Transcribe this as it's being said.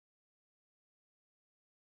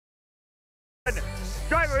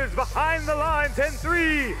Drivers behind the lines in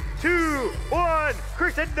 3, 2, 1,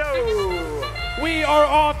 crescendo! We are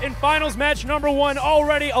off in finals match number 1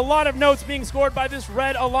 already. A lot of notes being scored by this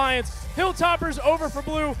red alliance. Hilltoppers over for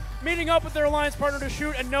blue, meeting up with their alliance partner to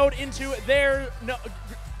shoot a note into their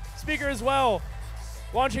speaker as well.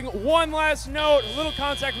 Launching one last note, little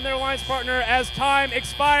contact from their alliance partner as time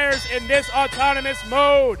expires in this autonomous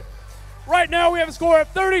mode. Right now we have a score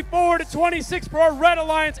of 34-26 for our red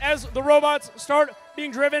alliance as the robots start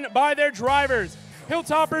being driven by their drivers.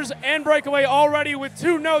 Hilltoppers and Breakaway already with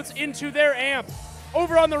 2 notes into their amp.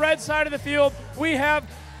 Over on the red side of the field, we have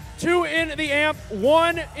 2 in the amp,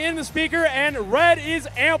 1 in the speaker, and red is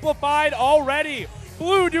amplified already.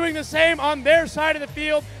 Blue doing the same on their side of the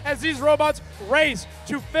field as these robots race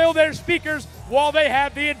to fill their speakers while they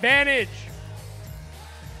have the advantage.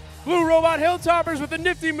 Blue robot Hilltoppers with a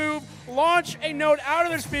nifty move, launch a note out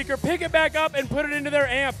of their speaker, pick it back up and put it into their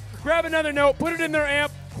amp. Grab another note, put it in their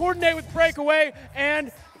amp, coordinate with Breakaway,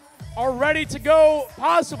 and are ready to go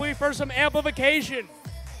possibly for some amplification.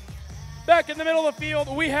 Back in the middle of the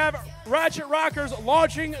field, we have Ratchet Rockers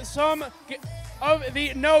launching some of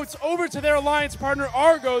the notes over to their alliance partner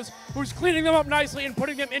Argos, who's cleaning them up nicely and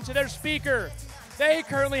putting them into their speaker. They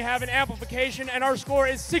currently have an amplification, and our score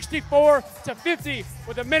is 64-50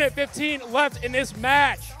 with 1:15 left in this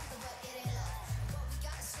match.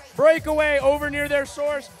 Breakaway over near their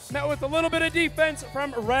source, met with a little bit of defense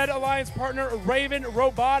from Red Alliance partner Raven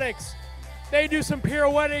Robotics. They do some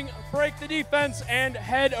pirouetting, break the defense, and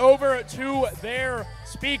head over to their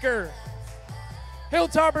speaker.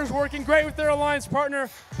 Hilltoppers working great with their alliance partner,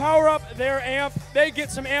 power up their amp, they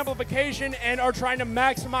get some amplification and are trying to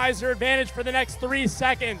maximize their advantage for the next 3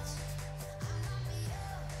 seconds.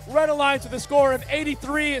 Red Alliance with a score of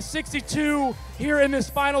 83-62 here in this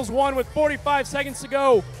finals 1 with 45 seconds to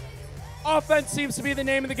go. Offense seems to be the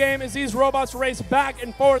name of the game as these robots race back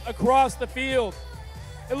and forth across the field.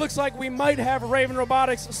 It looks like we might have Raven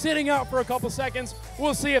Robotics sitting out for a couple seconds.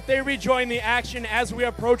 We'll see if they rejoin the action as we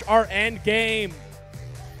approach our end game.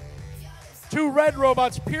 2 red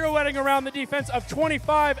robots pirouetting around the defense of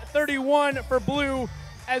 25-31 for blue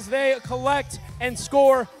as they collect and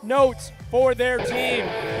score notes for their team.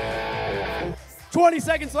 20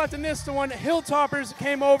 seconds left in this one. Hilltoppers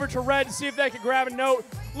came over to red to see if they could grab a note.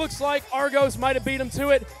 Looks like Argos might have beat them to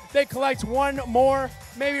it. They collect 1 more.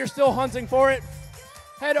 Maybe you're still hunting for it.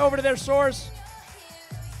 Head over to their source,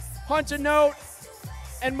 hunt a note,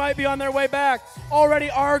 and might be on their way back.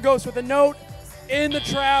 Already Argos with a note in the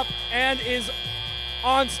trap and is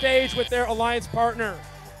on stage with their alliance partner.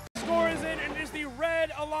 Score is in, and it is the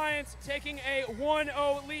Red Alliance taking a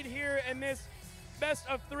 1-0 lead here in this best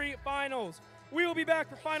of 3 finals. We will be back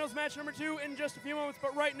for finals match number 2 in just a few moments,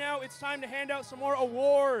 but right now it's time to hand out some more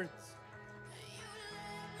awards.